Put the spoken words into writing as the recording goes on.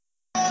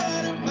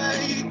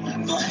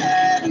away. For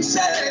heaven's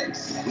sake,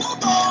 my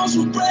bones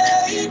will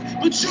break,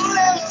 but you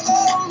never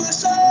own my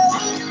soul.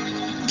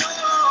 No,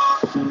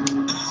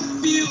 I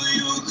feel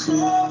you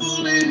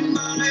crumble in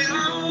my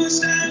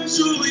arms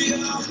until your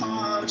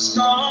heart's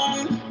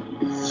gone.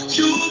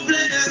 You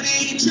bled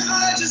me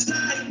dry just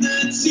like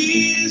the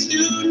tears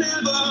you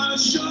never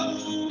show.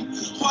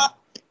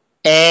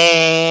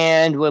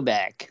 And we're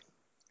back.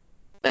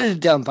 Let's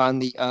dump on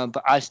the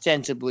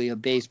ostensibly a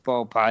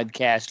baseball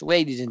podcast.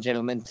 Ladies and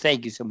gentlemen,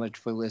 thank you so much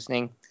for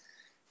listening.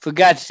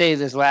 Forgot to say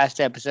this last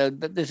episode,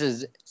 but this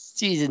is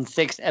season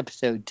 6,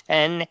 episode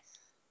 10.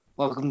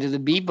 Welcome to the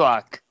B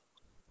block.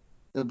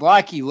 The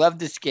block you love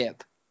to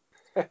skip.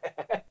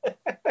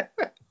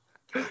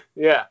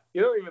 Yeah,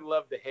 you don't even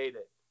love to hate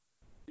it.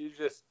 You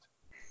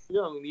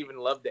don't even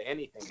love to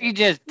anything. You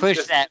just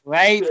push that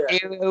right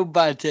arrow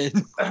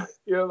button.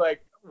 You're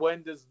like,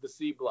 when does the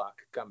C block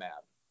come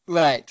out?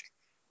 Right.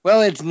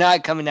 Well, it's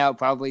not coming out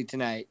probably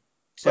tonight.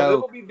 So but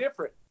it'll be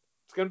different.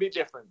 It's going to be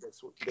different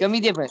this week. It's going to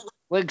be different.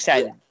 We're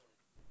excited. Yeah.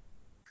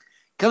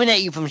 Coming at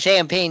you from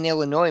Champaign,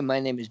 Illinois, my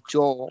name is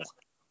Joel.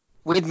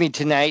 With me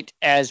tonight,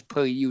 as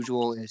per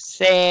usual, is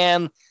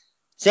Sam.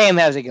 Sam,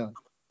 how's it going?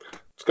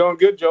 It's going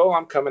good, Joel.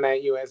 I'm coming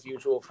at you as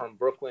usual from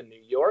Brooklyn,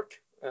 New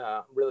York.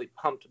 I'm really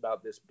pumped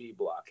about this B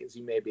block, as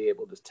you may be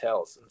able to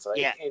tell since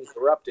I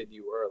interrupted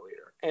you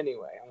earlier.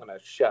 Anyway, I'm going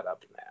to shut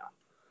up now.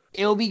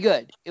 It'll be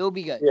good. It'll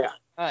be good. Yeah.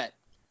 All right.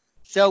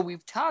 So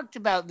we've talked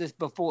about this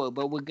before,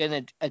 but we're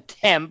going to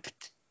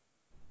attempt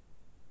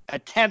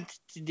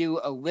to do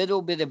a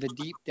little bit of a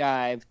deep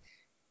dive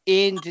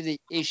into the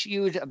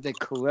issues of the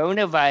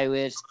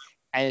coronavirus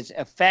and its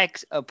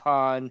effects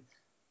upon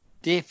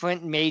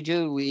different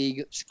major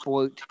league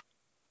sport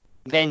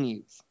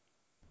venues.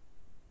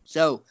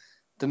 So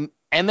the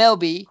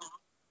MLB,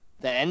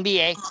 the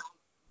NBA,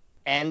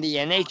 and the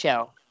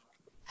NHL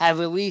have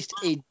released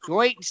a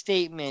joint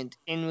statement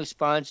in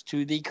response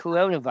to the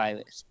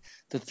coronavirus.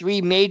 The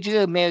 3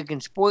 major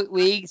American sport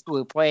leagues who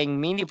are playing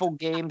meaningful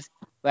games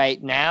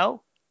right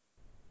now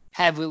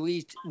have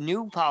released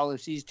new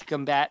policies to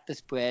combat the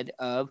spread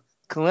of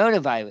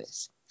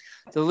coronavirus.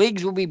 The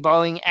leagues will be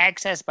barring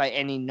access by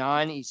any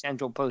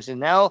non-essential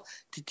personnel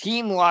to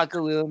team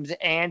locker rooms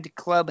and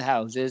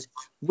clubhouses,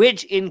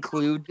 which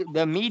include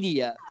the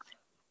media.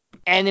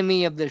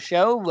 Enemy of the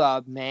show,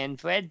 Rob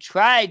Manfred,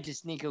 tried to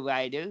sneak a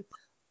rider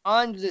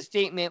onto the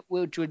statement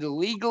which would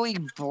legally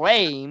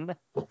blame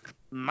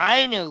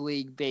minor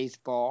league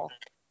baseball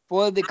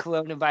for the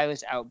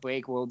coronavirus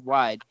outbreak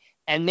worldwide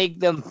and make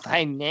them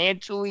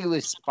financially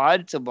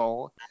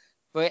responsible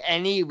for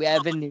any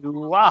revenue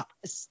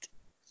lost.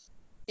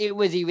 It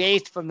was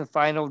erased from the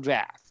final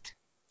draft.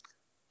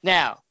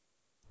 Now,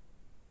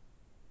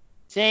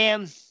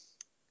 Sam,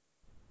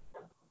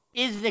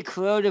 is the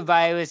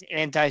coronavirus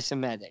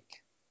anti-Semitic?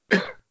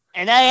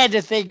 And I had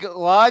to think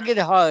long and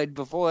hard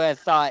before I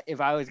thought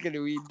if I was going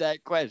to read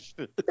that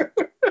question.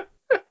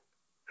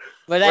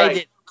 But I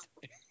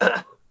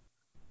didn't.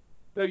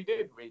 No, you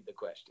didn't read the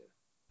question.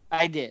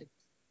 I did.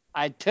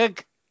 I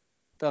took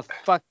the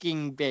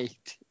fucking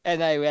bait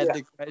and I read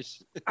the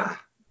question.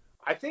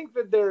 I think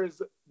that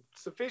there's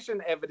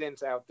sufficient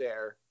evidence out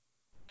there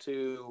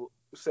to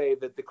say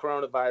that the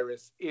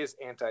coronavirus is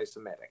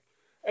anti-Semitic.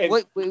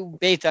 And,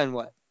 based on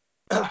what?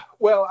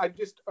 Well, I'm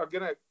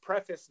going to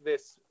preface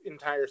this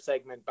entire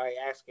segment by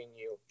asking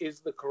you, is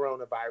the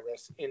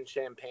coronavirus in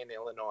Champaign,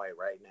 Illinois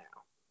right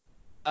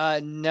now?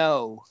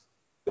 No.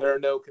 There are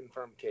no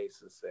confirmed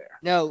cases there.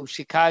 No,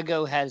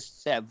 Chicago has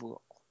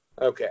several.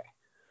 Okay.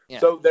 Yeah.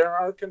 So there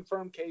are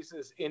confirmed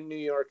cases in New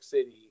York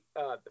City.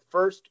 The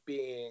first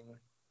being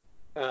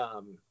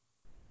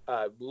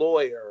a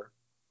lawyer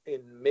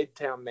in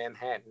Midtown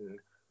Manhattan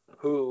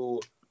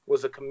who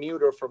was a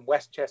commuter from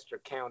Westchester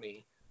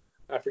County.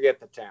 I forget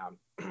the town,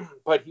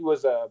 but he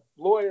was a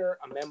lawyer,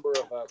 a member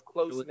of a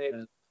close-knit,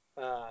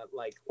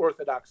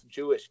 Orthodox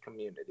Jewish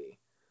community.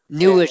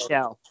 New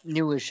Rochelle,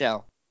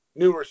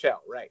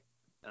 right.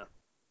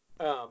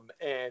 Oh.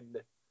 And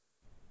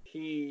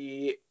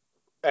he,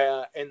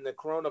 and the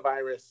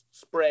coronavirus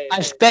spread.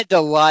 I spent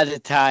a lot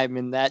of time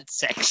in that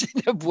section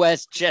of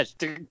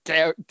Westchester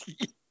County.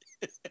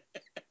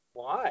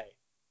 Why?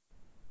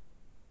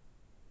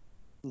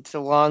 It's a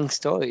long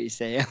story,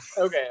 Sam.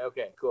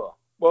 Okay, cool.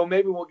 Well,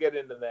 maybe we'll get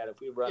into that if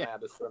we run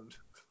out of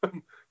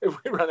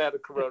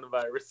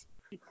coronavirus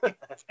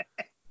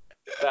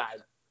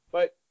time.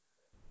 But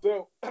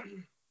so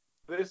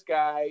this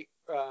guy,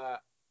 I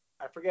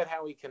forget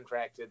how he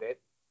contracted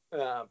it,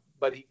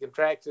 but he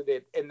contracted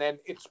it, and then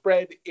it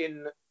spread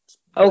in.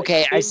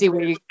 Okay, I see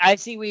where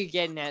you're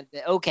getting at.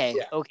 Okay,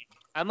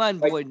 I'm on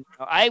board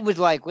now. I was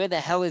like, where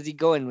the hell is he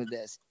going with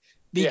this?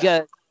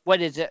 Because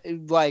what is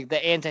it like?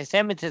 The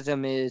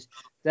anti-Semitism is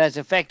that's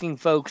affecting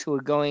folks who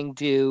are going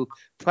to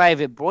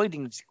private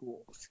boarding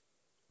schools.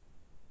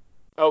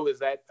 Oh, is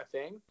that a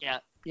thing? Yeah.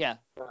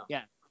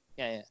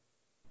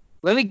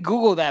 Let me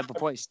Google that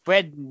before I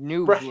spread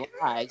new Right.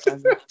 lies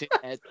on the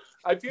internet.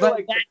 I feel But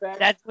like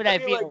that's what I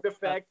feel feel. like the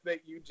fact that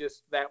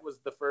that was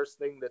the first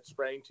thing that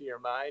sprang to your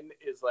mind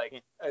is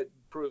like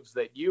proves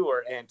that you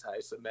are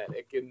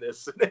anti-Semitic in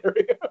this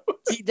scenario.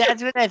 See,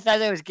 that's what I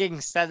thought I was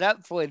getting set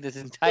up for this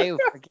entire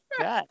fucking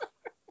shot.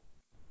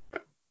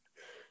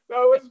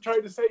 No, I wasn't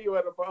trying to set you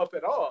up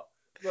at all.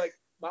 Like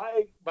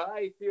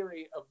my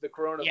theory of the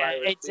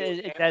coronavirus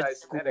being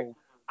anti-Semitic.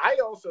 I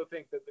also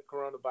think that the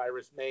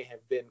coronavirus may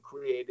have been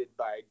created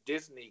by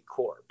Disney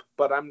Corp,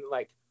 but I'm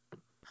like,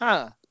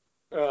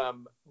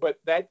 but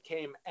that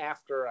came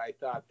after I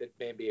thought that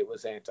maybe it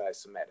was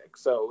anti-Semitic.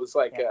 So it was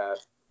like a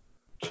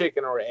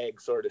chicken or egg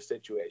sort of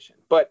situation.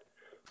 But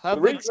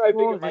public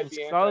schools in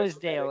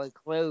Scarsdale are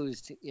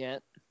closed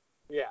yet.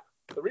 Yeah.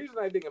 The reason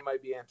I think it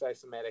might be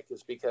anti-Semitic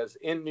is because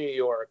in New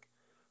York,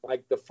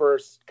 like the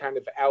first kind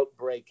of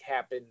outbreak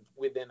happened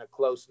within a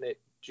close-knit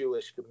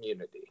Jewish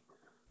community.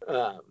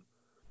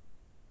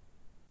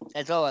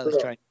 That's all I was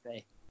trying to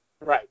say.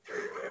 Right.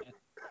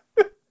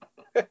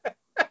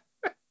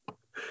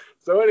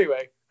 So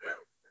anyway,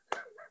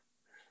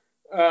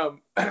 the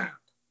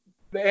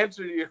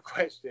answer to your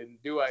question,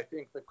 do I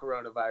think the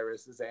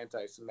coronavirus is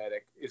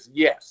anti-Semitic, is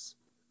yes.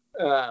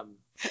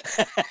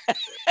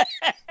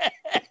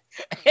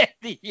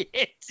 The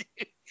answer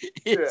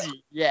is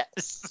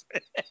yes.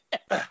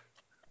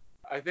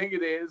 I think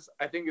it is.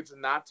 I think it's a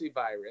Nazi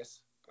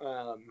virus.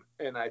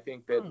 And I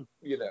think that,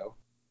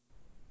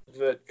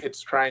 that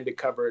it's trying to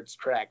cover its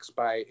tracks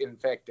by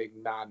infecting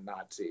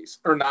non-Nazis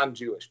or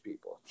non-Jewish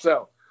people.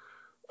 So,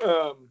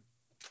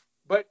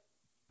 but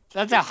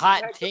that's a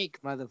hot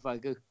take,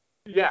 motherfucker.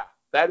 Yeah,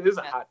 that is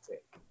a hot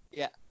take.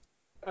 Yeah.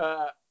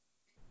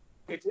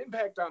 Its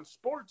impact on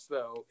sports,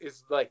 though,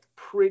 is like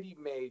pretty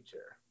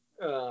major.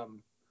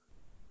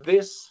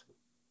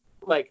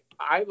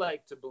 I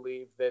like to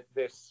believe that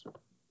this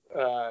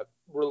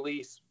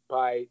release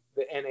by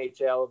the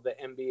NHL, the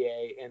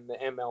NBA, and the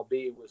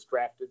MLB was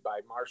drafted by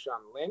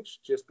Marshawn Lynch,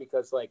 just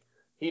because like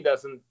he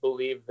doesn't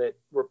believe that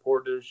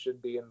reporters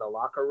should be in the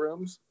locker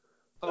rooms.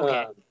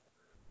 Okay.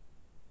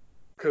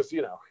 Because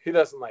he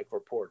doesn't like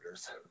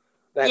reporters.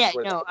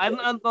 I'm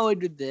on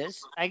board with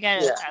this. I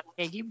got it.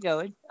 Okay, keep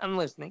going. I'm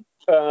listening.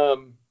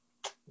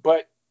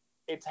 But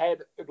it's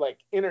had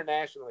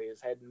internationally,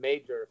 it's had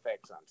major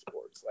effects on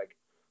sports. Like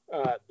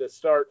the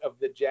start of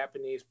the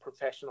Japanese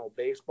Professional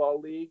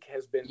Baseball League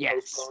has been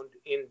postponed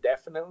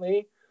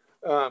indefinitely.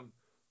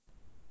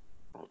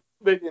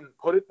 They didn't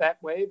put it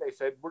that way. They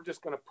said, we're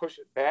just going to push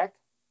it back.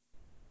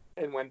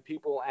 And when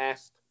people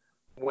asked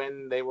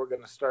when they were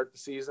going to start the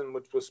season,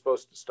 which was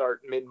supposed to start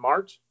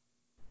mid-March,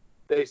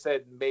 they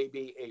said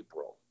maybe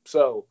April.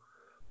 So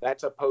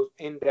that's a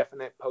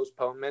indefinite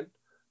postponement.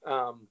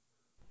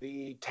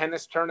 The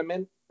tennis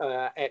tournament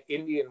at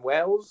Indian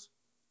Wells,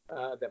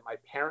 that my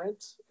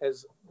parents,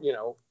 as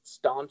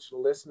staunch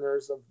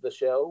listeners of the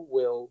show,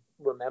 will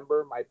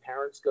remember. My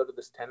parents go to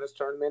this tennis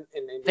tournament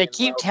in Indian Wells. They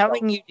keep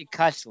telling you to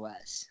cuss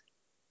less.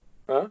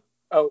 Huh?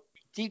 Oh.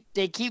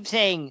 They keep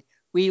saying,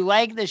 we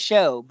like the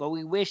show, but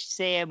we wish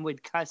Sam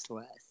would cuss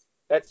less.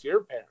 That's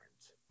your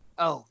parents.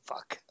 Oh,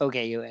 fuck.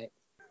 Okay, you're right.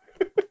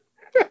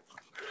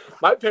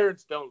 My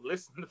parents don't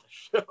listen to the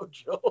show,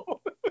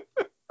 Joel.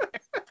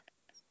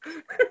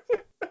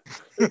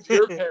 It's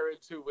your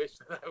parents who wish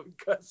that I would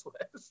cuss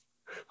less.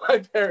 My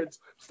parents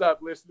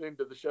stopped listening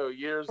to the show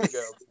years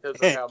ago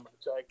because of how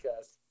much I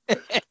cuss.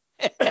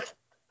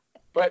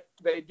 But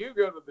they do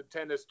go to the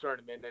tennis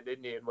tournament at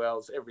Indian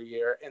Wells every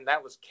year, and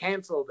that was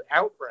canceled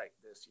outright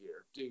this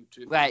year due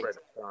to the spread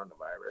of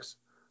coronavirus.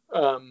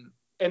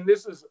 And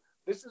this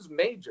is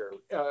major,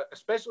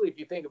 especially if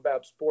you think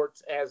about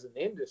sports as an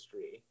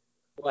industry.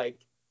 Like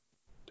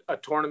a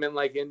tournament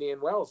like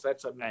Indian Wells,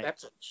 that's a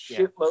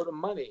shitload of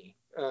money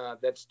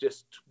that's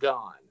just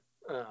gone,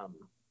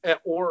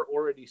 or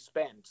already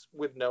spent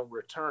with no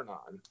return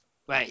on.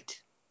 Right.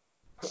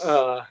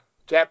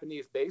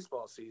 Japanese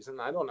baseball season,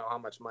 I don't know how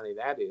much money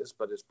that is,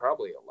 but it's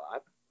probably a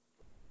lot.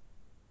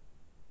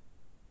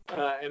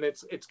 And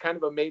it's kind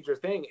of a major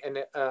thing. And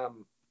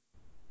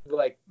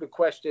like the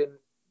question,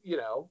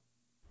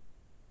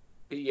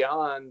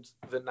 beyond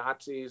the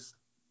Nazis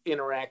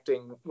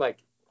interacting,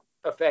 like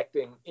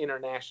affecting the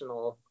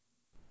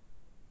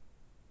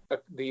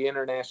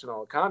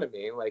international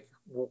economy, like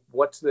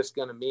what's this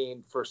going to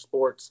mean for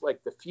sports,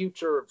 like the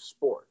future of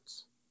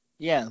sports?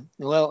 Yeah.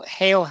 Well,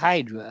 Hail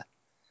Hydra.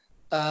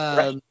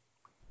 Right.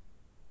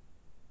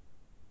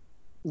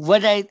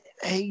 What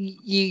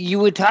you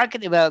were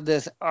talking about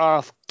this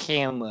off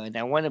camera, and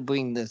I want to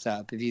bring this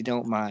up if you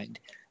don't mind,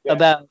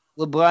 about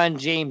LeBron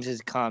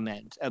James's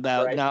comment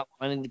about not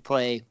wanting to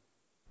play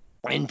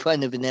in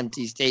front of an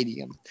empty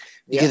stadium,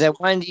 because I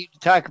wanted you to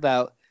talk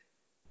about,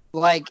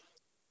 like,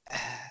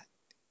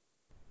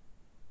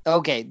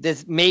 okay,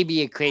 this may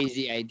be a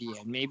crazy idea.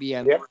 Maybe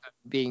I'm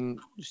being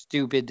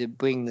stupid to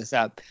bring this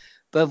up.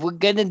 But if we're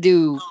going to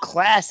do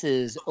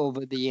classes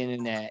over the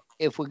internet,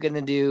 if we're going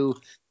to do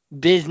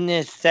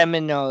business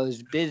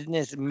seminars,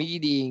 business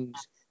meetings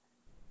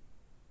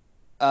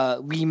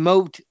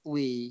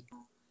remotely,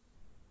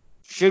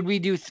 should we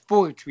do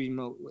sports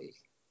remotely?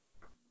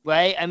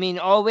 Right? I mean,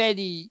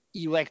 already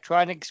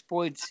electronic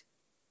sports,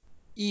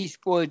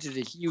 esports is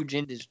a huge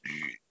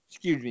industry.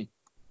 Excuse me.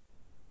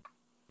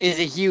 Is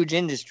a huge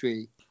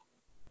industry.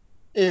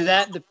 Is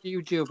that the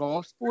future of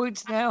all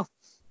sports now?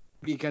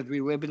 Because we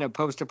live in a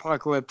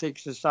post-apocalyptic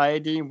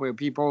society where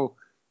people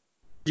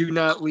do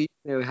not leave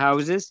their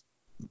houses.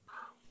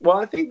 Well,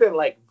 I think that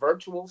like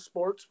virtual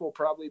sports will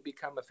probably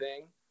become a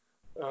thing,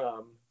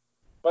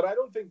 but I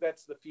don't think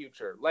that's the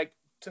future. Like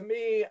to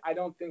me, I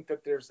don't think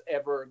that there's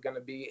ever going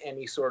to be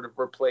any sort of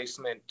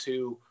replacement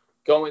to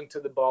going to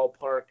the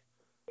ballpark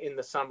in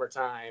the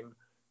summertime,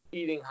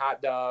 eating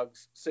hot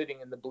dogs, sitting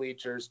in the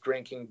bleachers,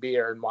 drinking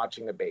beer, and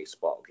watching a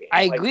baseball game.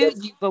 I Like, agree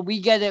with you, but we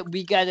gotta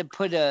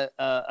put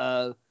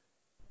a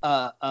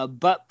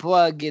butt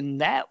plug in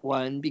that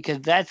one because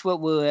that's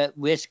what we're at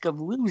risk of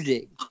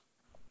losing.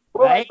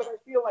 Well, right? but I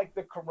feel like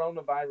the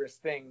coronavirus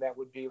thing, that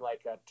would be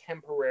like a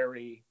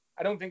temporary.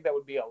 I don't think that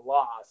would be a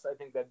loss. I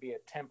think that'd be a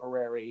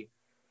temporary,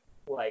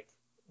 like,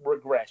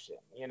 regression.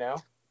 You know?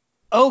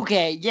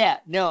 Okay, yeah,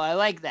 no, I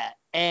like that,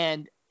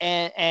 and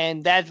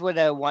that's what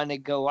I want to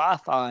go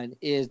off on.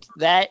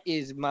 That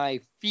is my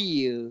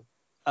fear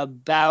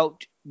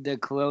about the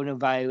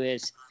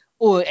coronavirus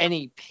or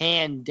any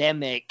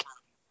pandemic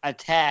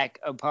attack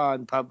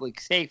upon public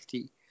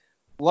safety.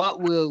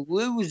 What we're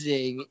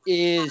losing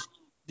is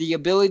the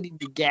ability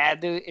to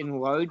gather in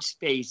large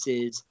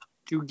spaces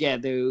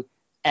together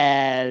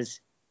as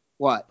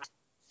what?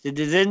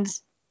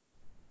 Citizens?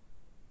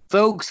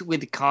 Folks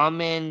with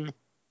common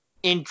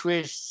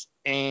interests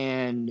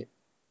and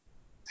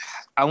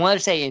I want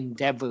to say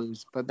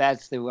endeavors, but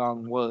that's the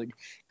wrong word.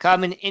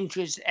 Common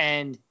interests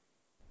and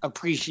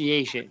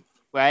appreciation,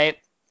 right?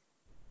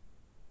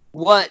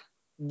 What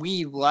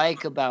we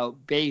like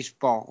about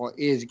baseball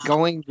is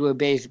going to a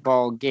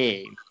baseball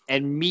game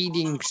and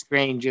meeting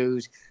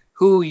strangers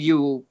who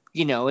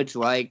it's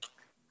like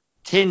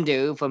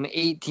Tinder from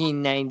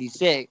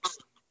 1896.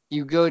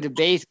 You go to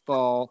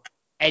baseball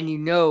and you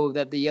know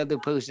that the other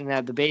person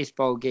at the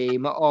baseball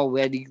game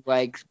already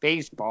likes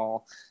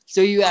baseball, so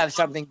you have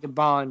something to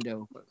bond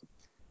over.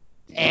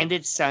 And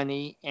it's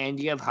sunny, and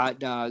you have hot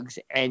dogs,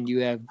 and you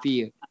have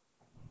beer.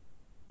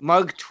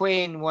 Mark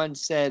Twain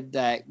once said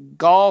that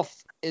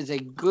golf is a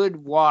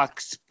good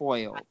walk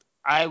spoiled.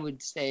 I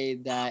would say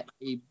that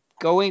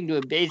going to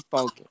a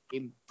baseball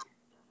game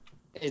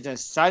is a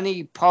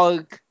sunny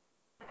park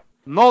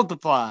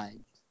multiplied.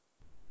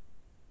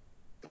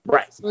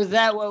 Right. So is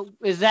that what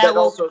we're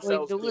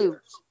going to lose?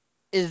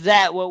 Is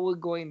that what we're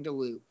going to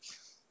lose?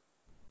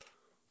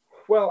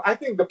 Well, I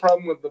think the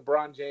problem with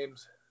LeBron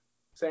James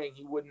saying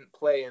he wouldn't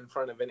play in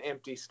front of an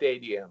empty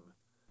stadium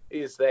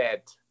is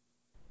that,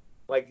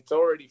 like, it's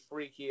already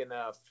freaky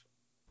enough.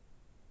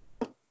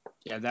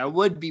 Yeah, that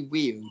would be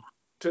weird.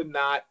 To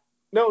not.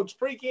 No, it's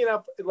freaky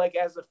enough, like,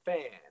 as a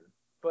fan.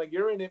 Like,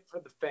 you're in it for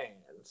the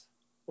fans,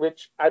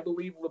 which I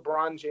believe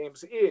LeBron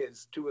James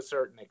is to a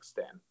certain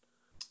extent.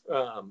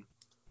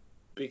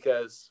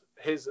 Because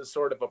his is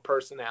sort of a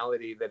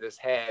personality that has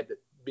had,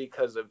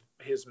 because of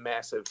his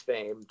massive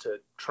fame, to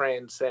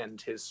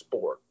transcend his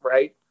sport,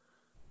 right?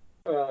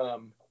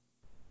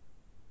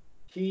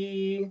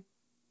 He,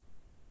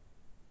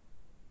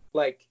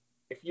 like,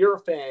 if you're a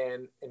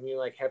fan and you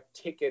like have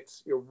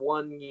tickets, you're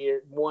one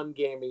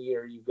game a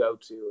year you go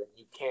to, and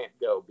you can't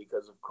go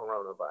because of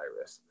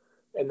coronavirus,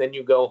 and then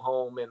you go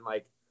home and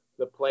like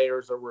the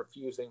players are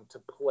refusing to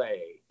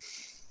play,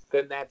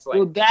 then that's like,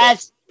 well,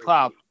 that's the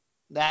problem.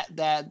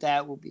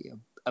 That will be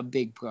a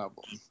big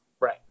problem.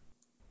 Right.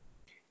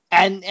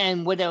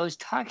 And what I was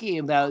talking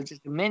about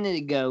just a minute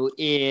ago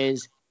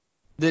is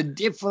the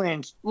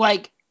difference.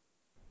 Like,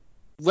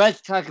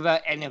 let's talk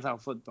about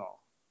NFL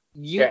football.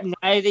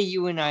 Neither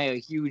you and I are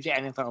huge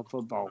NFL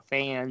football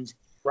fans.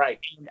 Right.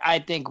 And I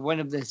think one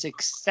of the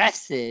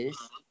successes,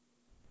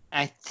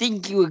 I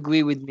think you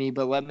agree with me,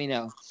 but let me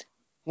know.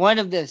 One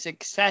of the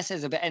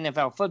successes of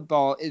NFL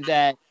football is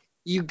that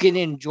you can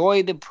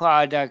enjoy the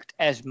product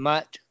as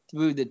much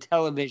through the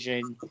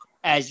television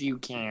as you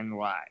can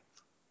live.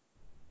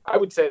 I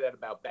would say that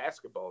about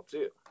basketball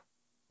too.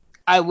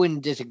 I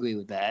wouldn't disagree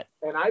with that.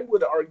 And I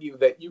would argue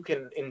that you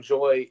can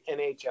enjoy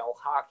NHL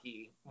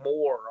hockey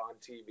more on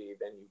TV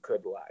than you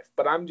could live.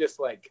 But I'm just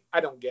like,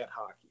 I don't get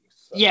hockey.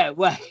 So. Yeah,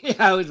 well,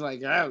 I was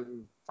like, oh,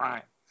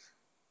 fine.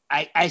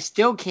 I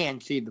still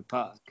can't see the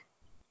puck.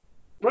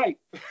 Right.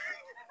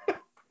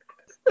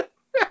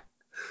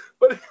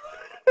 But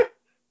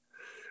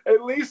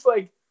at least,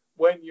 like,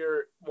 when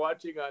you're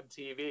watching on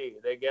TV,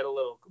 they get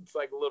it's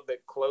like a little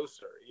bit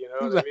closer. You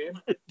know what I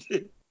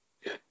mean?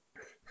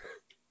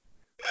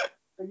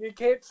 You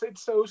can't sit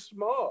so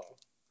small.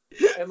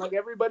 And, like,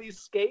 everybody's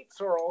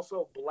skates are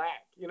also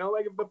black. You know,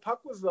 like, if the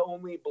puck was the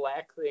only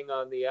black thing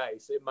on the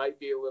ice, it might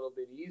be a little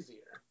bit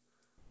easier.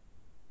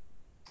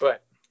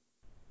 But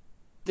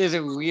there's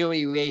a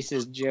really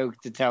racist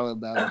joke to tell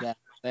about that,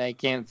 but I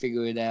can't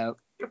figure it out.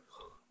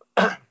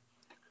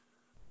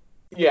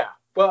 Yeah.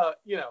 Well,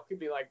 you know, it could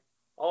be like,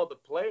 all the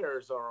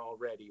players are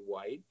already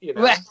white, you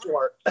know.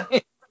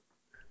 Right.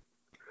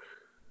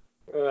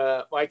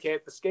 Why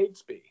can't the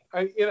skates be?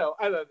 I don't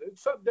know.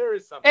 There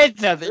is something.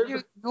 It's nothing.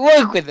 You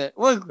work with it.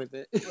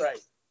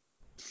 Right.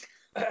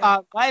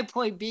 My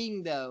point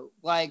being, though,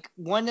 like,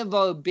 one of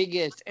our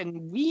biggest,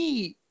 and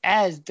we,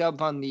 as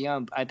Dump on the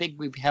Ump, I think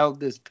we've held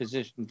this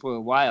position for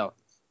a while.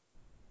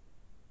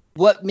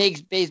 What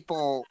makes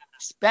baseball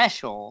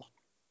special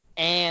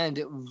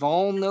and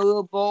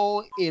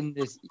vulnerable in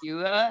this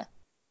era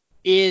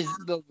is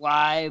the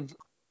live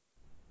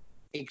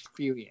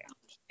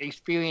experience,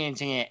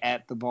 experiencing it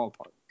at the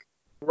ballpark.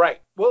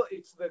 Right. Well,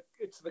 it's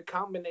the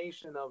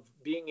combination of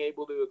being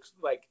able to,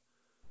 like,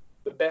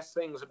 the best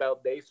things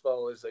about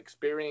baseball is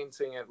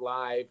experiencing it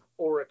live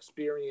or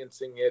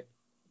experiencing it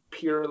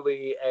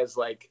purely as,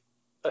 like,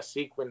 a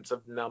sequence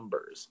of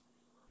numbers.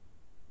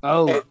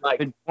 Oh, And,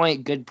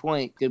 like, good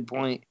point.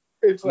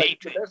 It's like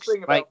Matrix, the best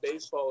thing about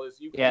baseball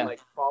is you can like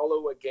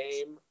follow a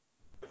game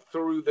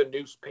through the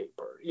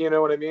newspaper. You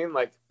know what I mean?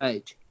 Like,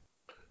 right.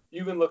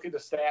 You can look at the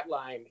stat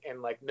line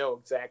and like know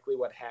exactly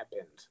what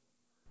happened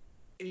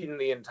in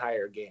the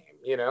entire game.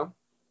 You know?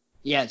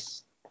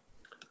 Yes.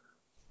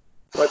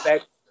 But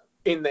that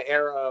in the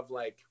era of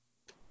like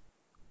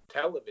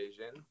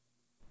television,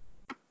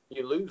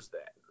 you lose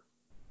that.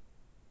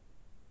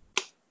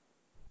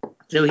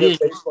 So here's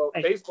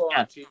baseball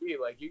on TV,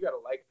 like you gotta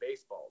like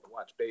baseball to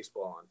watch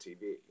baseball on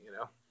TV, you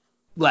know?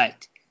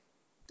 Right.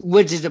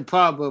 Which is a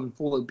problem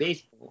for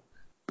baseball.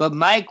 But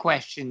my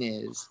question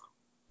is,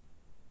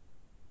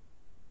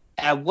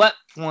 at what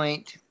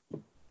point,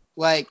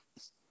 like,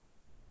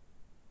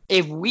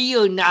 if we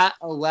are not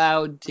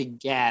allowed to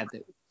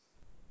gather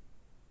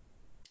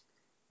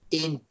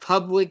in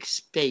public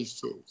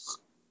spaces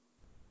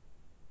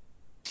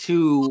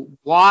to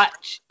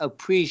watch,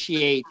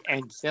 appreciate,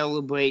 and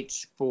celebrate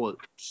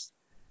sports,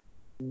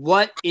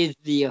 what is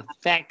the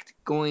effect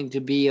going to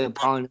be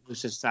upon the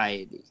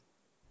society?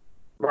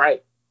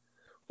 Right.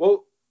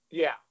 Well,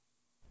 yeah.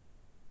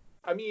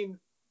 I mean,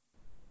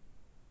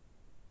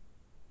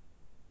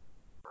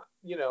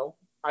 you know,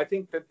 I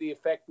think that the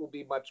effect will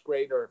be much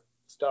greater if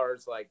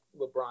stars like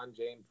LeBron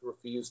James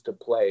refuse to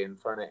play in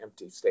front of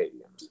empty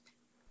stadiums.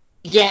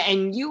 Yeah,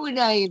 and you and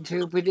I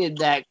interpreted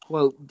that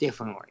quote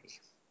differently.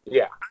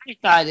 Yeah. I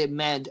thought it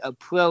meant a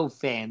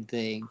pro-fan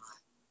thing.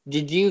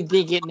 Did you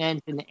think it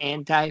meant an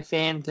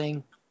anti-fan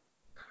thing?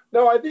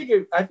 No, I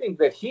think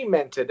that he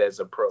meant it as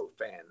a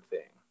pro-fan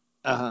thing.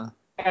 Uh-huh.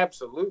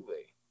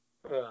 Absolutely.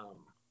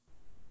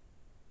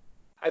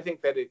 I think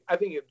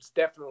it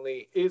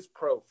definitely is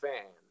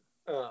pro-fan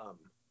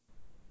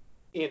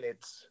in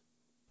its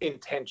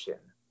intention.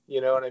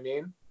 You know what I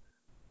mean?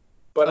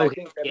 But I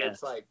think that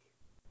it's like,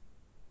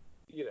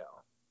 you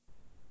know,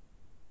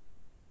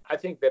 I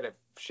think that if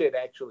shit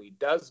actually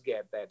does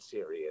get that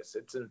serious,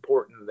 it's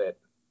important that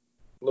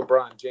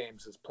LeBron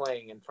James is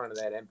playing in front of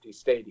that empty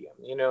stadium.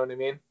 You know what I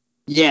mean?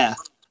 Yeah.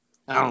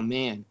 Oh,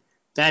 man.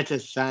 That's a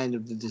sign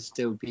of the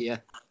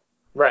dystopia.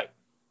 Right.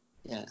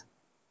 Yeah.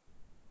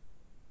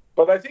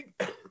 But I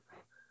think,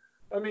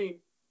 I mean,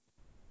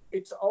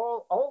 it's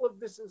all of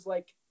this is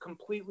like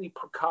completely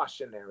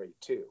precautionary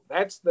too.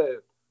 That's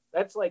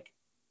like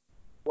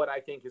what I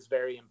think is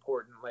very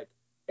important. Like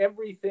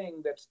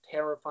everything that's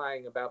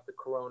terrifying about the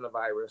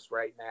coronavirus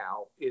right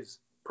now is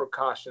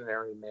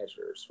precautionary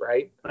measures,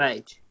 right?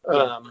 Right.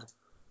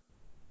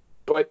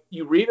 But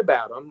you read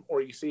about them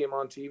or you see them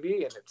on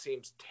TV and it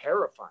seems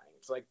terrifying.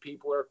 It's like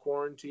people are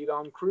quarantined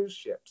on cruise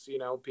ships. You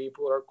know,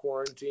 people are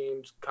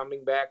quarantined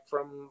coming back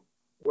from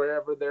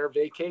wherever their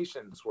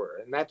vacations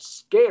were. And that's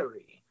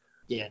scary.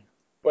 Yeah.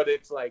 But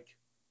it's like,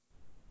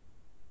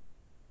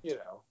 you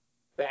know,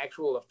 the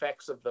actual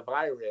effects of the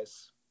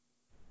virus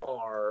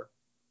are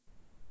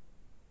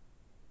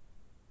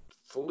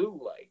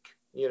flu-like,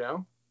 you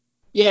know?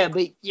 Yeah,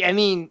 but I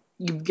mean,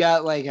 you've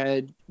got like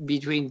a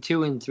between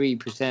 2 and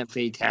 3%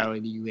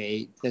 fatality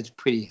rate. That's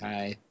pretty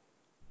high.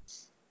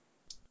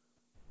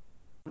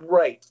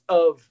 Right,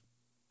 of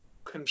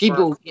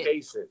confirmed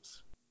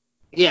cases.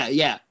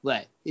 Yeah,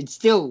 right. It's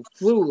still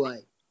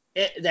flu-like.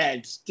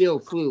 That's still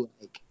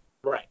flu-like.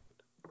 Right.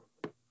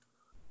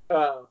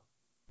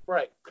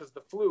 Right, because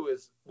the flu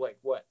is like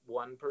what,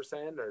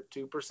 1% or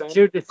 2%?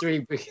 2 to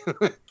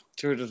 3%.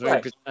 2 to 3%.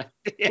 Right.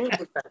 Yeah.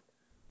 2%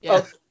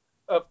 Yeah.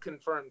 of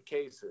confirmed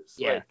cases.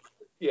 Yeah. Like,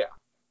 yeah.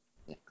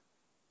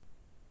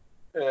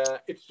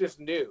 It's just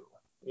new,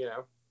 you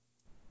know.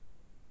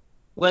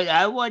 What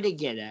I want to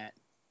get at,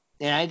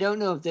 and I don't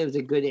know if there's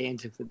a good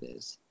answer for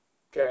this.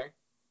 Okay.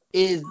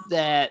 Is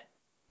that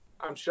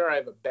I'm sure I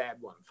have a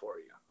bad one for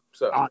you.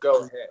 So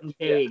go ahead. I'm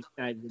very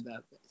excited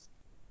about this.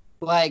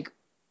 Like,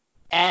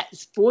 at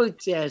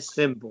sports as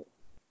simple,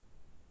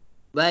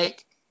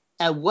 right?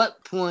 At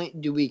what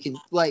point do we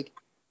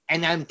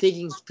and I'm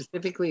thinking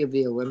specifically of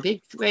the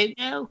Olympics right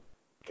now.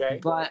 Okay.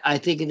 But I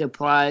think it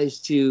applies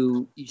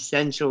to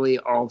essentially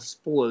all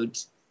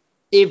sports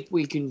if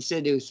we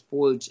consider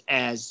sports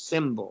as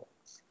symbol,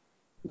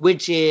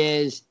 which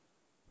is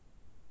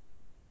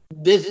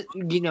this,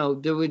 you know,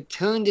 the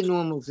return to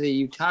normalcy.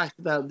 You talked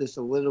about this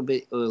a little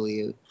bit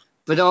earlier,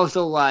 but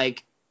also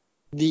like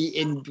the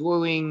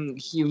enduring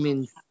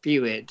human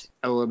spirit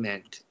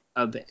element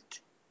of it.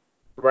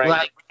 Right.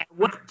 Like, at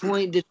what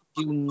point does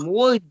it do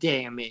more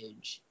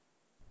damage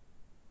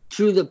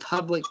to the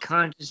public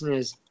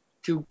consciousness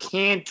to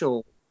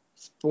cancel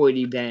sport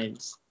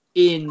events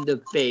in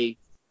the face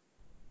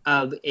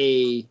of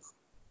a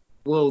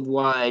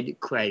worldwide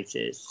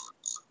crisis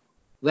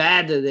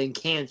rather than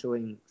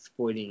canceling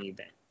sporting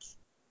events?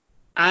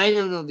 I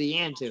don't know the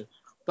answer,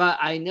 but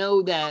I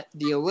know that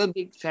the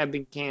Olympics have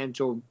been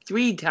canceled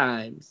 3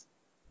 times.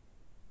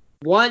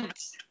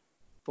 Once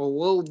for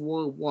World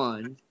War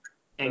One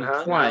and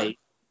twice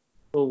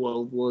for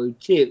World War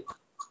II.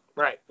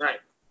 Right.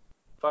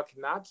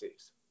 Fucking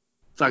Nazis.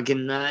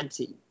 Fucking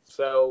Nazis.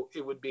 So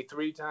it would be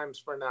 3 times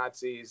for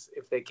Nazis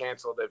if they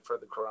canceled it for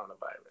the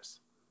coronavirus.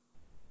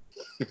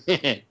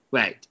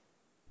 Right.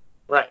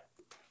 Right.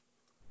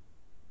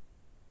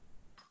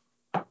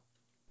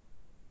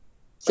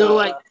 So,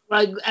 like,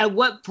 at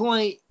what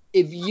point,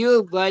 if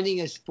you're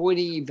running a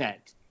sporting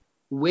event,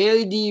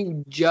 where do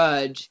you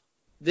judge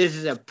this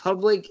is a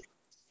public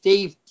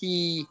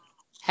safety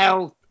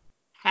health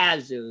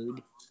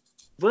hazard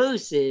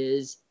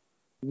versus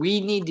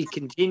we need to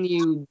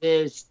continue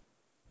this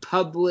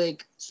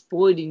public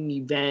sporting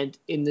event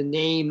in the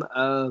name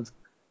of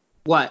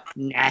what?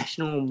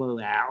 National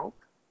morale?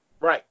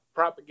 Right.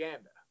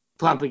 Propaganda.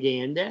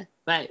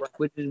 Right.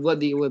 Which is what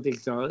the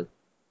Olympics are.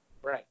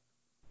 Right.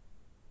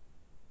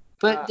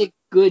 But the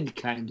good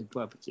kind of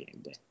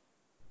propaganda.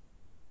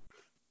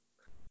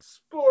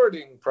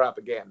 Sporting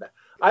propaganda.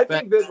 I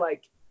think that,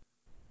 like,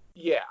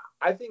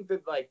 I think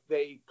that, like,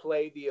 they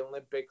play the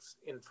Olympics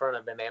in front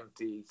of an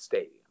empty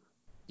stadium.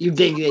 You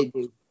think they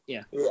do?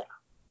 Yeah. Yeah.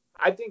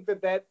 I think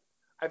that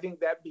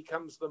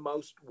becomes the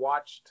most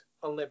watched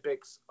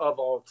Olympics of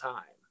all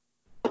time.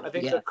 I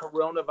think the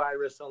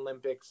coronavirus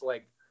Olympics,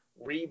 like,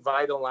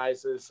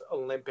 revitalizes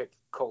Olympic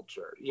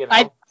culture, you know?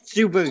 I'm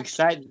super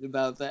excited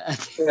about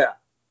that. Yeah.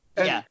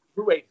 And yeah.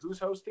 Wait, who's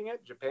hosting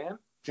it? Japan?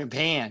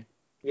 Japan.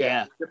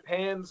 Yeah.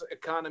 Japan's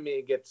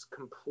economy gets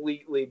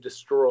completely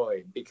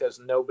destroyed because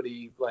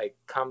nobody, like,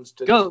 comes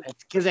to go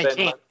because they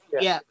can't.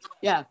 Yeah.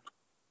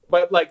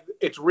 But, like,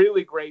 it's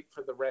really great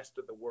for the rest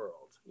of the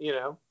world, you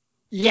know?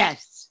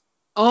 Yes.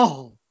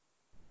 Oh,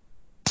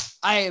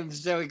 I am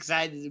so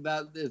excited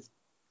about this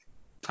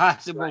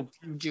possible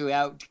future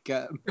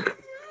outcome.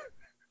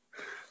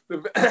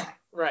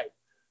 Right.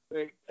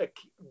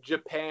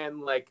 Japan,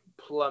 like,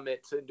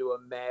 plummets into a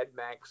Mad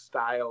Max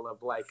style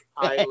of, like,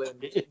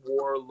 island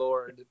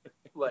warlord,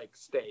 like,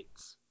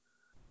 states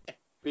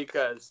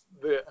because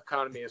the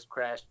economy has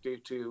crashed due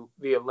to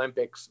the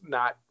Olympics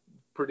not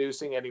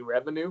producing any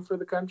revenue for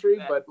the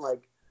country, but,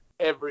 like,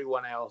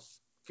 everyone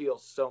else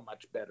feels so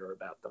much better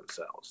about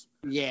themselves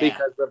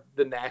because of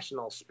the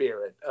national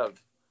spirit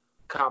of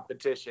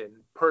competition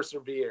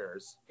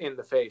perseveres in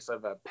the face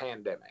of a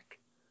pandemic.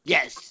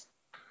 Yes.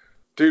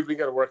 Dude, we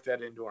got to work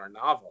that into our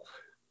novel.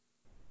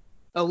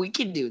 Oh, we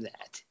can do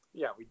that.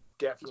 Yeah, we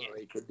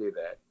definitely could do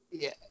that.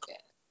 Yeah.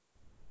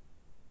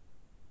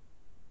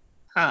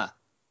 Huh.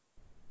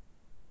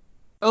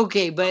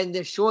 Okay, but in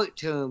the short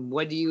term,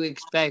 what do you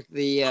expect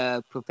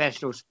the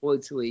professional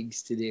sports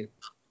leagues to do?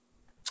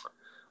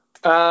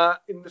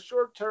 In the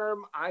short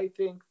term, I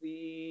think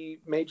the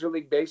Major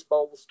League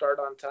Baseball will start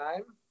on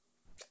time.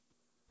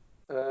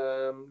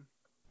 I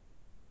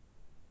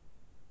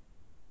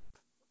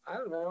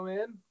don't know,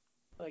 man.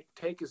 Like,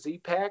 take a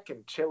Z-Pack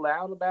and chill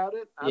out about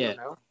it. I don't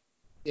know.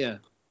 Yeah.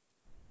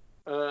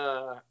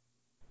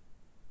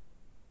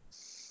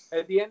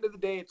 At the end of the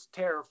day, it's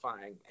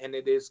terrifying, and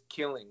it is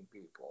killing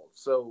people.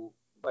 So,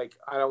 like,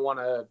 I don't want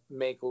to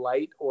make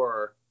light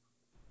or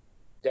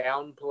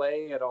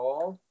downplay at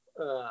all.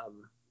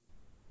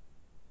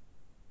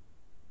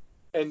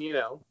 And, you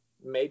know,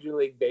 Major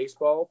League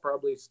Baseball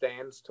probably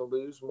stands to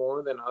lose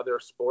more than other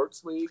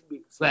sports leagues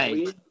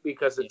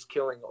because it's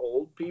killing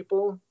old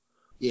people.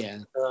 Yeah.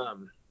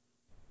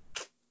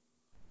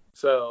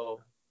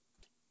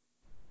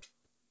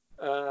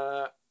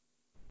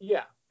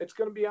 It's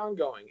going to be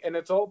ongoing, and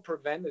it's all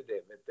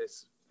preventative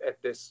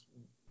at this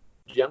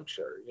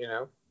juncture, you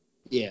know?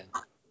 Yeah.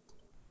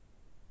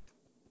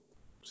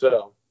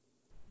 So,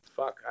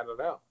 I don't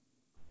know.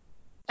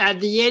 At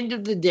the end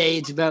of the day,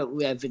 it's about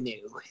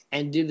revenue.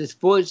 And do the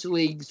sports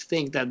leagues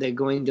think that they're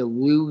going to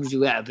lose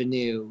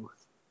revenue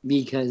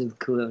because of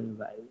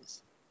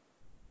coronavirus?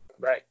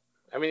 Right.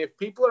 I mean, if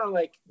people are,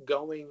 like,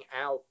 going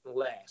out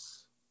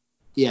less,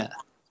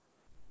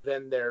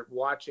 then they're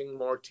watching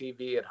more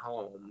TV at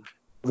home.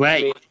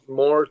 Right. I mean,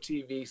 more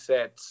TV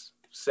sets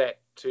set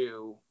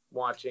to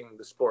watching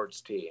the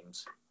sports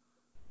teams,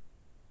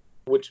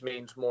 which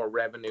means more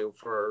revenue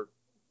for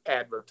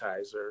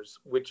advertisers,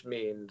 which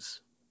means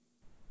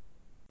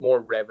more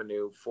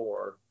revenue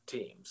for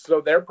teams.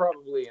 So they're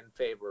probably in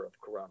favor of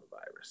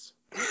coronavirus.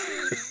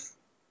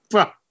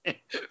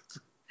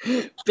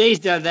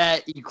 Based on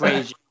that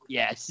equation,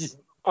 yes.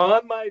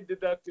 On my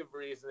deductive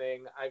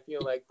reasoning, I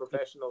feel like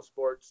professional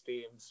sports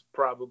teams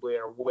probably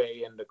are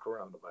way into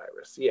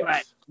coronavirus. Yes.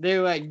 Right.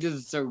 They're like, this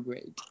is so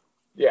great.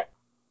 Yeah.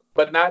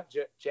 But not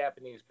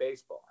Japanese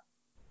baseball.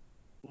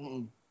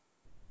 Mm.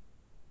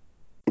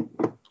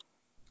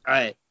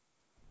 All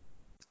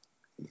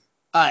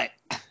right.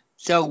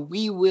 So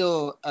we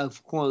will,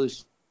 of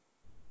course,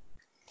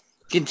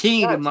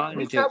 continue to God, we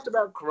monitor. talked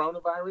about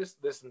coronavirus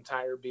this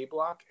entire B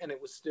block, and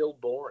it was still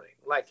boring.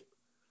 Like,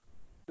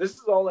 this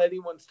is all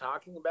anyone's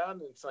talking about,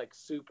 and it's like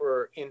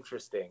super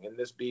interesting. And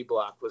this B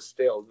block was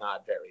still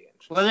not very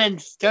interesting. Well, then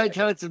start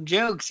telling some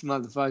jokes,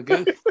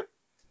 motherfucker.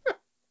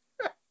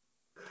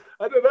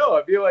 I don't know.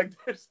 I feel like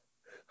there's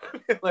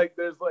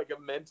like a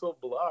mental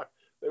block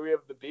that we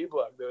have the B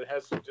block that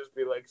has to just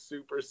be like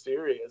super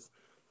serious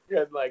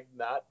and like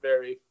not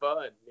very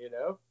fun, you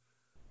know?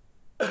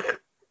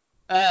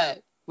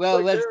 Well,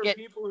 like, let's there are get.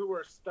 people who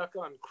are stuck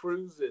on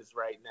cruises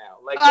right now.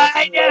 Like,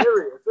 I that's know.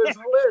 hilarious. It's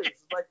hilarious.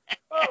 It's like,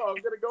 oh,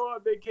 I'm gonna go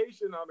on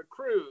vacation on a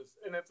cruise,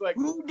 and it's like,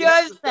 Who you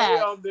have does to stay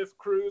that? on this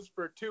cruise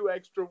for 2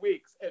 extra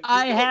weeks, and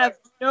I people are have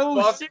like,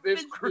 no fuck sympathy.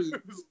 this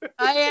cruise.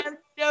 I have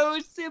no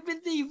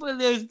sympathy for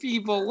those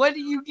people. What are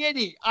you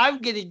getting? I'm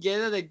gonna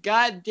get on a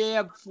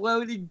goddamn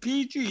floating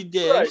petri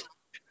dish, Right.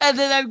 and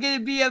then I'm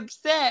gonna be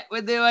upset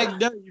when they're like,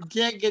 "No, you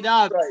can't get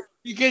off Right.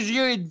 because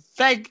you're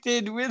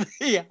infected with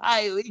a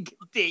highly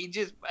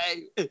contagious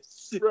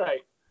virus."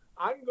 Right.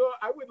 I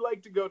would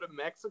like to go to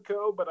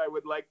Mexico, but I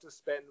would like to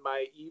spend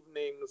my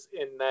evenings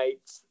and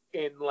nights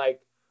in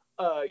like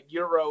a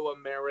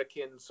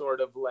Euro-American sort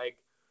of like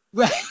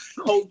Right.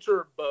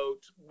 culture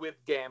boat with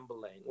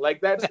gambling. Like,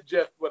 that's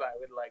just what I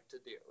would like to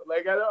do.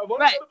 Like, I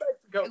want Right. to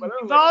go to Mexico, but I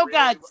don't We've like all really,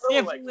 got I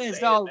don't like syphilis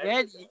staying in already.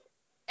 Mexico.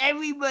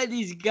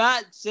 Everybody's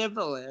got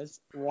syphilis.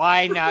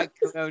 Why not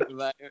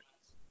coronavirus?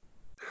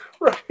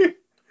 Right.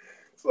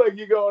 It's like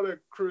you go on a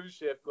cruise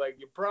ship, like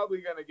you're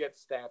probably gonna get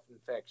staph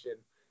infection.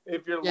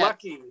 If you're Yeah.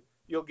 lucky,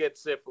 you'll get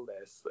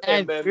syphilis.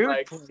 And then food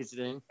like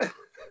poisoning.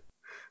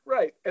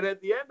 right. And at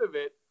the end of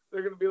it,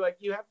 they're gonna be like,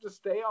 you have to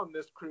stay on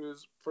this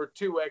cruise for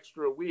 2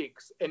 extra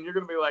weeks. And you're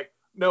gonna be like,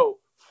 no,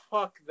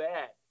 fuck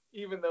that.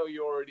 Even though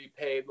you already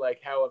paid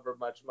like however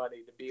much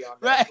money to be on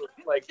that Right.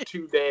 for like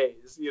 2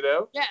 days, you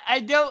know? Yeah, I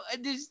don't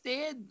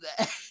understand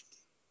that.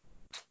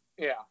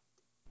 Yeah.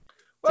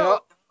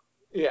 Well, So,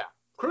 yeah.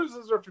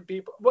 Cruises are for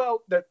people.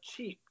 Well, they're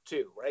cheap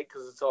too, right?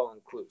 Because it's all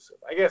inclusive.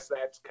 I guess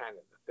that's kind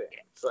of the thing.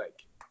 It's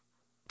like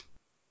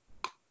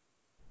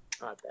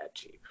not that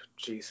cheap.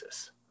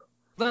 Jesus.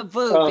 but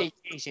for a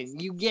vacation,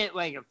 you get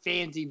like a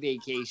fancy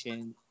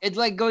vacation. It's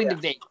like going to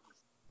Vegas.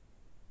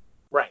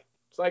 Right.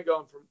 It's like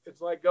going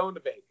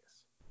to Vegas,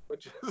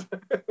 which is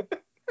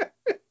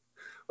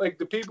like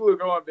the people who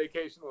go on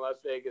vacation in Las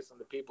Vegas and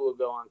the people who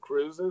go on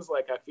cruises.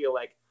 Like, I feel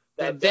like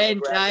that Venn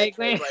demographic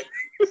diagram. is like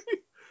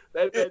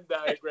that Venn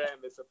diagram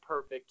is a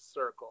perfect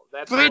circle.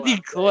 That's Pretty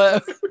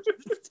close.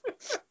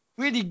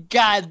 Pretty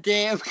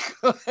goddamn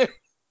close.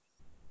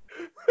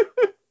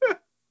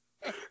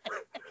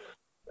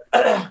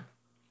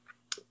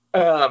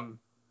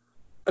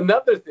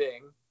 Another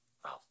thing.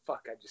 Oh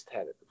fuck! I just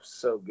had it. It was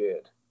so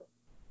good.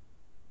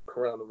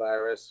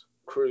 Coronavirus,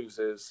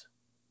 cruises.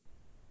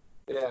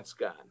 Yeah, it's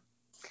gone.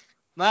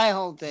 My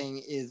whole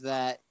thing is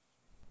that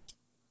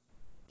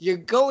you're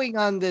going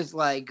on this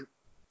like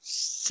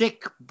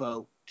sick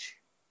boat.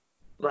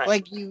 Right.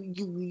 Like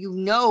you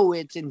know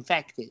it's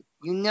infected.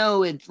 You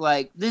know it's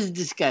like, this is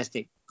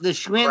disgusting. The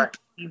shrimp, Right.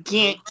 you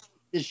can't.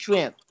 The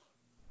shrimp,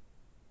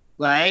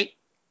 right?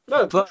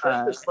 No, the But,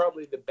 shrimp is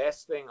probably the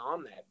best thing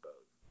on that boat.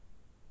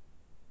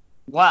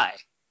 Why?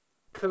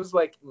 Because,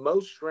 like,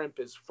 most shrimp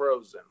is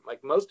frozen.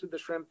 Like, most of the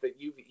shrimp that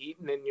you've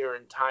eaten in your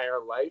entire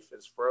life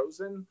is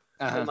frozen.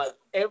 And, like,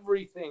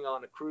 everything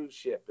on a cruise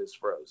ship is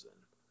frozen.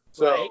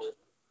 So, Right.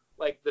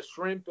 like, the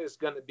shrimp is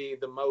going to be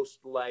the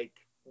most, like,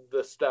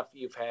 the stuff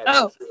you've had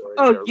before.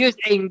 Oh, you're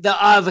saying the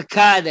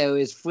avocado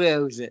is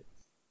frozen.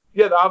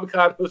 Yeah, the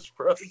avocado's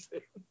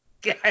frozen.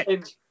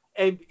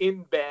 and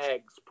in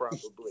bags,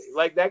 probably.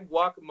 Like, that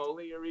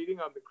guacamole you're eating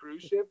on the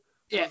cruise ship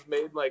was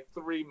made, like,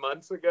 3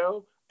 months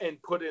ago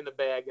and put in a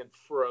bag and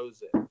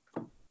frozen.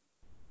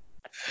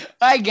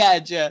 I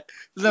gotcha.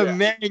 The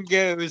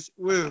mangoes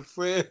were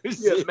frozen.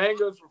 Yeah, the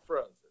mangoes were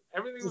frozen.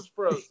 Everything was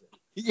frozen.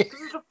 Yeah.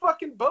 Because it's a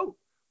fucking boat.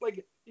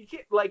 Like, you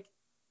can't, like,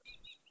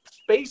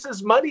 space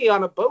is money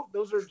on a boat.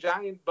 Those are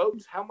giant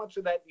boats. How much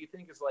of that do you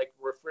think is, like,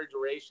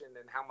 refrigeration,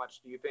 and how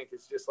much do you think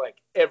is just,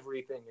 like,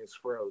 everything is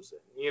frozen?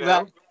 You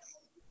know? Right.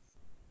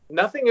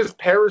 Nothing is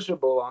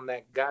perishable on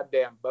that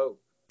goddamn boat.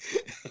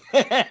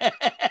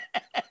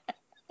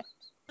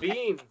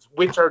 Beans,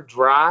 which are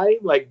dry,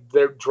 like,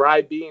 they're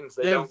dry beans.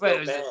 They don't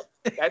go bad.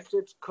 That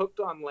shit's cooked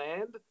on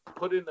land,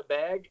 put in the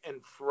bag,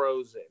 and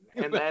frozen.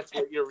 And that's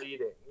what you're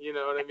eating. You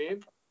know what I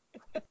mean?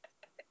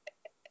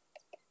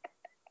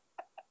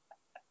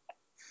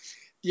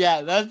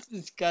 Yeah, that's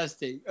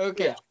disgusting.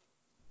 Okay. Yeah.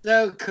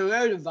 So,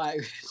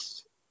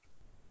 coronavirus.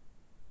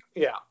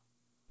 Yeah.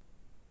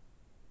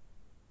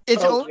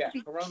 It's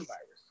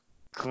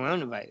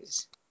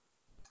coronavirus.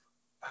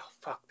 Oh,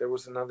 fuck. There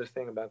was another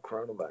thing about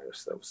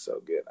coronavirus that was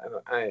so good. I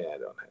don't have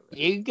it.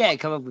 You gotta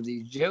come up with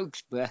these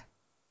jokes, bruh.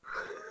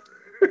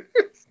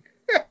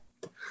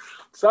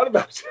 It's not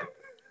about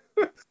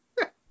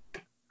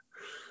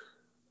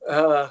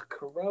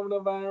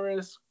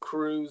coronavirus,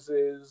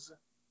 cruises.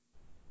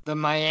 The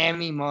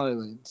Miami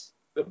Marlins.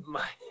 The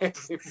Miami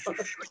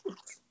Marlins.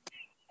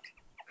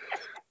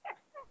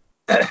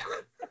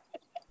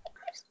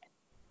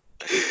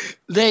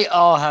 They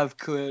all have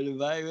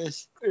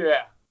coronavirus.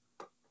 Yeah.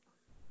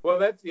 Well,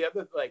 that's the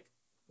other, like,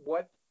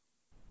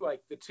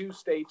 the two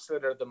states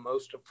that are the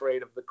most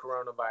afraid of the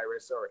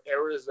coronavirus are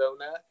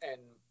Arizona and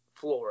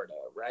Florida,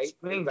 right?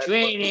 Spring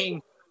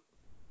training.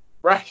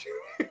 Right.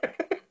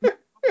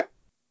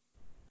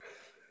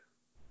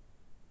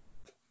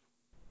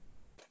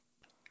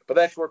 But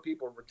that's where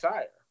people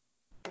retire.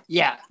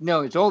 Yeah,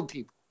 no, it's old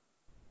people.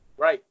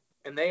 Right.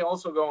 And they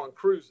also go on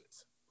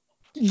cruises.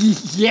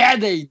 Yeah,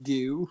 they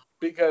do.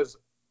 Because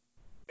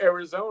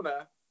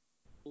Arizona,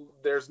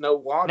 there's no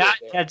water Not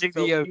there. touching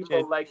So the ocean.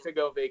 people like to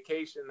go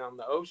vacation on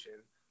the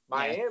ocean.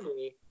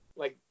 Miami,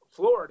 like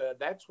Florida,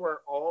 that's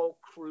where all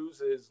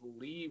cruises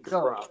leave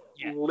from,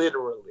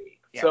 literally.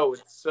 Yeah. So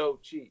it's so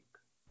cheap.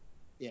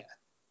 Yeah.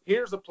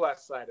 Here's a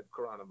plus side of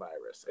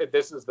coronavirus.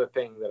 This is the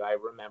thing that I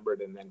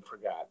remembered and then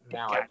forgot.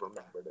 Now I've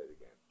remembered it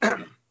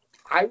again.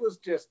 I was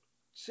just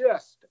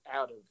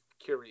out of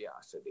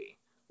curiosity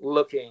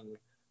looking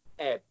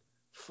at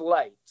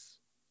flights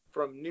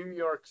from New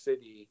York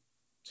City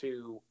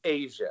to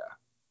Asia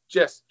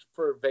just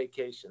for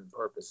vacation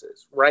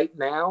purposes. Right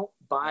now,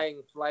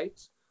 buying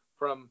flights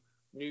from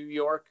New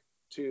York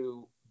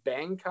to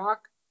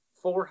Bangkok,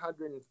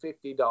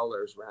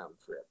 $450 round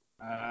trip.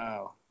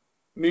 Wow.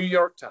 New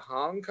York to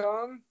Hong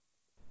Kong,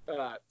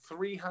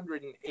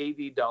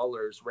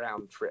 $380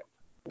 round trip.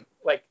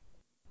 Like,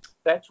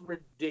 that's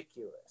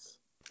ridiculous.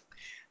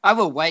 I'm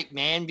a white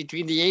man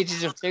between the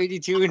ages of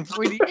 32 and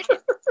 48.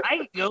 I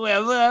can go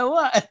wherever I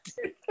want.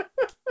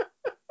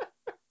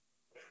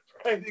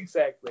 Right,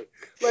 exactly.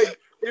 Like,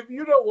 if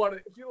you don't want to,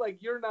 if you're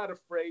like, you're not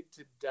afraid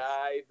to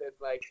die, then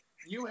like,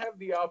 you have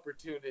the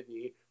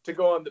opportunity to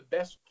go on the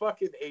best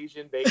fucking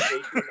Asian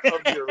vacation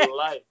of your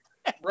life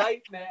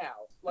right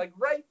now. Like,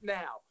 right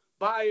now,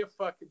 buy a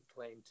fucking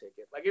plane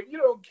ticket. Like, if you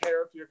don't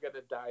care if you're going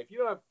to die, if you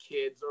don't have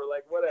kids or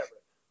like whatever,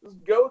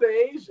 just go to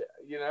Asia,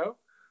 you know,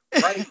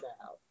 right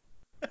now.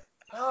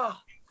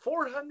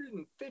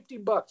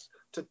 $450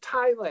 to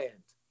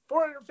Thailand.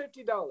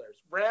 $450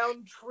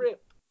 round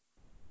trip.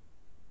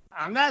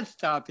 I'm not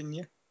stopping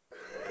you.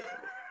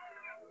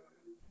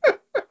 I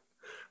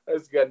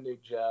just got a new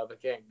job. I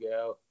can't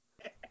go.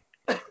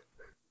 But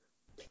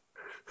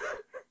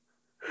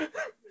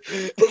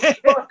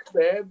fuck,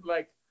 man.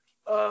 Like,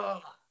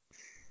 All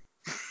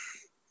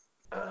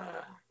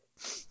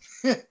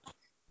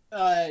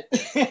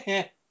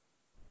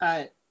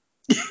right.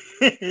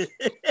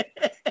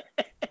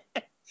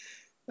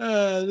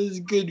 This is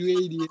good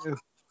radio.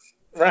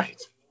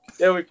 Right.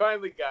 Yeah, we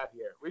finally got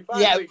here. We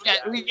got it.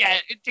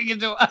 It took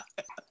us a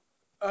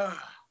while.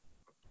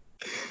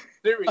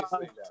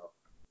 Seriously, though.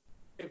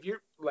 If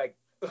you're like,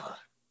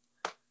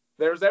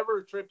 there's ever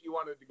a trip you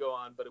wanted to go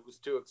on, but it was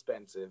too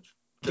expensive.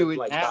 Do it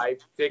like, now. Buy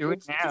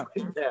tickets.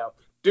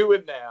 Do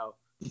it now.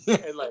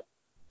 And like,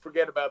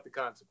 forget about the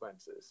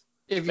consequences.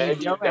 If you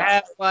don't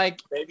have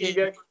like, maybe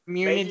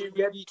you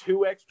get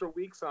 2 extra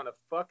weeks on a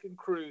fucking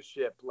cruise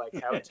ship. Like,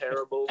 how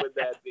terrible would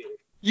that be?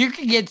 You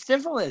could get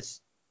syphilis.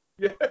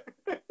 Yeah.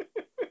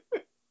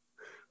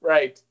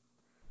 Right.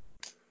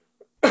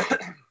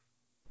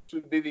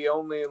 Should be the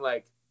only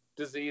like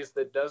disease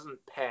that doesn't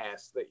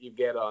pass that you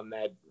get on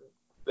that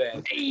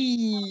that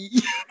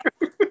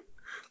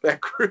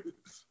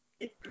cruise.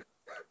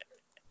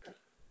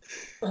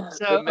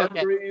 So, the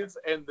memories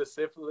and the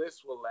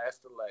syphilis will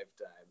last a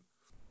lifetime.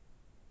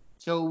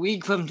 So a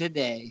week from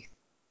today,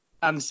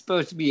 I'm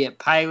supposed to be at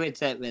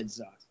Pirates at Red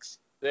Sox.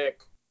 Sick.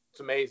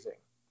 It's amazing.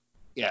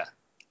 Yeah.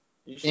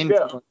 You should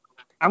go.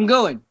 I'm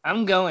going.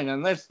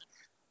 Unless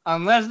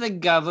the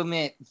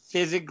government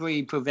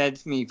physically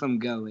prevents me from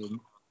going.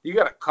 You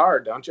got a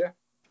car, don't you?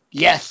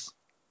 Yes.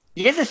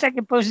 You're the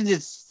second person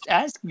to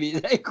ask me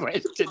that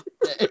question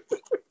today.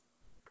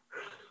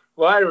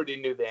 Well, I already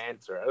knew the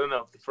answer. I don't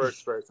know if the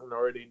first person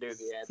already knew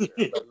the answer,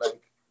 but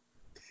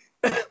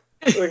like,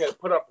 we're going to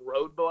put up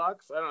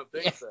roadblocks? I don't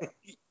think so.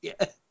 Yeah.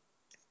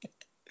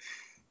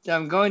 So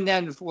I'm going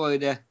down to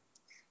Florida.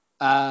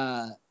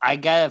 I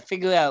got to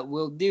figure out,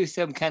 we'll do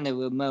some kind of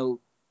remote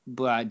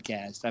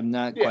broadcast. I'm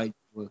not quite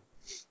sure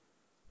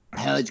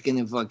how it's going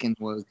to fucking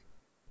work.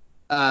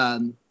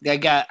 I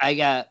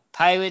got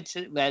Pirates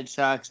at Red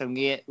Sox. I'm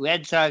going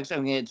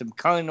to get some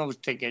Cardinals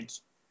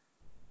tickets.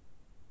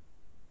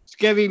 It's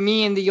going to be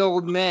me and the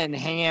old men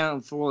hanging out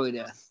in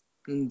Florida.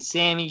 And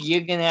Sammy,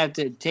 you're going to have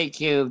to take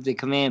care of the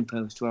command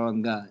post while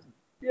I'm gone.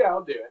 Yeah,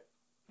 I'll do it.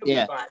 It'll be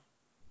fine.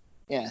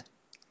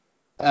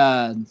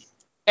 Yeah.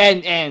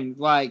 And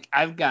like,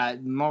 I've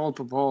got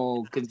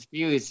multiple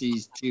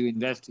conspiracies to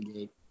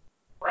investigate.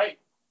 Right.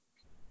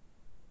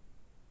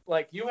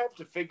 Like, you have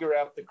to figure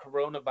out the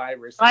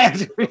coronavirus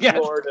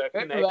Florida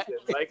connection.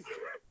 Like,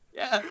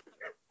 yeah.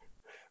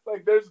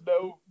 Like, there's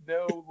no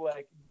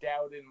like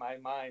doubt in my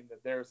mind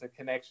that there's a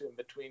connection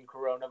between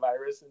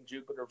coronavirus and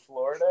Jupiter,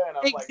 Florida, and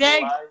I'm like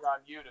relying on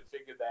you to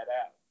figure that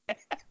out.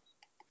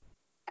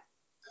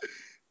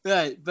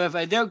 Right, but if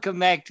I don't come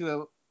back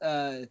to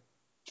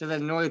to the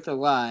North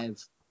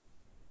alive,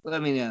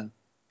 let me know.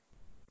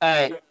 All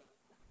right.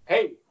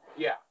 Hey,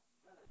 yeah.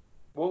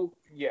 Well,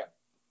 yeah.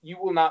 You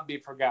will not be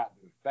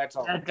forgotten. That's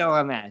all. That's all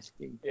I'm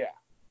asking. Yeah.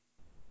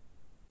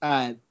 All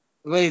right.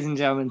 Ladies and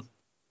gentlemen,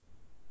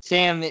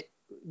 Sam, do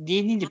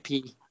you need to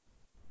pee?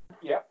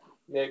 Yep,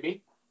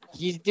 maybe.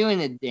 He's doing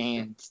a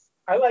dance.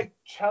 I like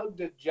chugged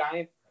a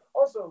giant.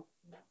 Also,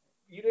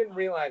 you didn't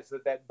realize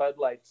that Bud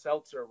Light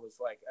seltzer was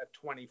like a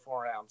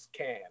 24-ounce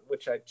can,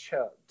 which I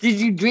chugged. Did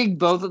you drink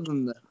both of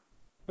them, though?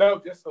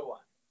 No, just the one.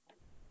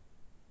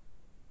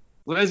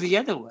 Where's the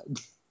other one?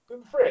 In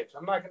the fridge.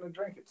 I'm not going to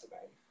drink it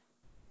tonight.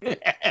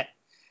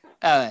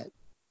 All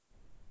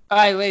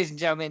right, ladies and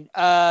gentlemen.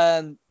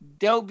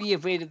 Don't be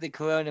afraid of the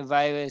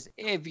coronavirus.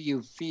 If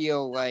you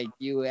feel like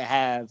you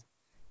have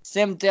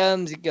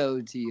symptoms,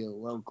 go to your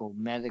local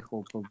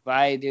medical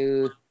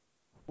provider.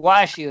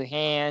 Wash your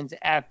hands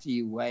after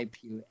you wipe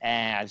your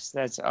ass.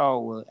 That's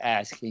all we're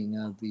asking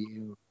of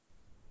you.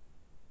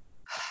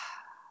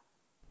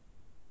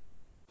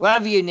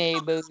 Love your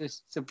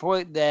neighbors.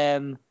 Support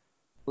them.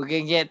 We're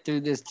going to get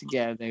through this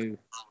together.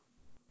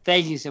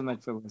 Thank you so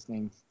much for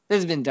listening. This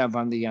has been Dump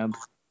on the Ump,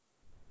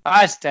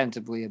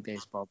 ostensibly a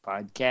baseball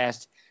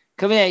podcast,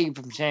 coming at you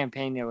from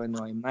Champaign,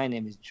 Illinois. My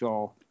name is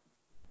Joel.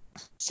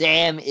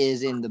 Sam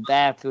is in the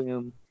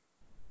bathroom.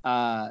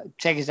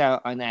 Check us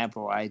out on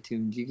Apple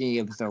iTunes. You can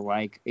give us a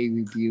like, a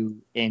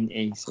review, and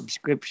a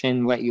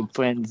subscription. Let your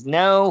friends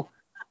know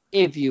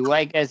if you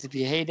like us. If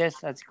you hate us,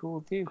 that's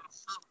cool too.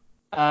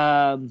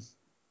 But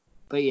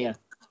yeah.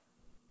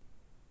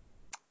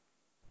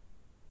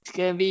 It's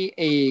going to be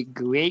a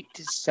great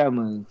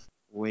summer,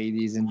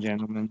 ladies and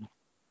gentlemen.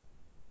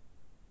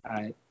 All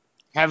right.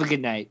 Have a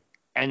good night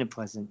and a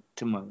pleasant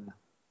tomorrow.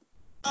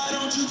 Why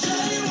don't you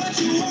tell me what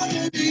you want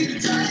me to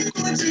tell you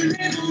what you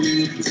need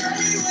me to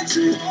tell you what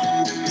you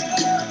want,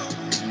 girl?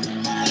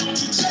 Why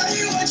don't you tell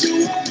me what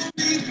you want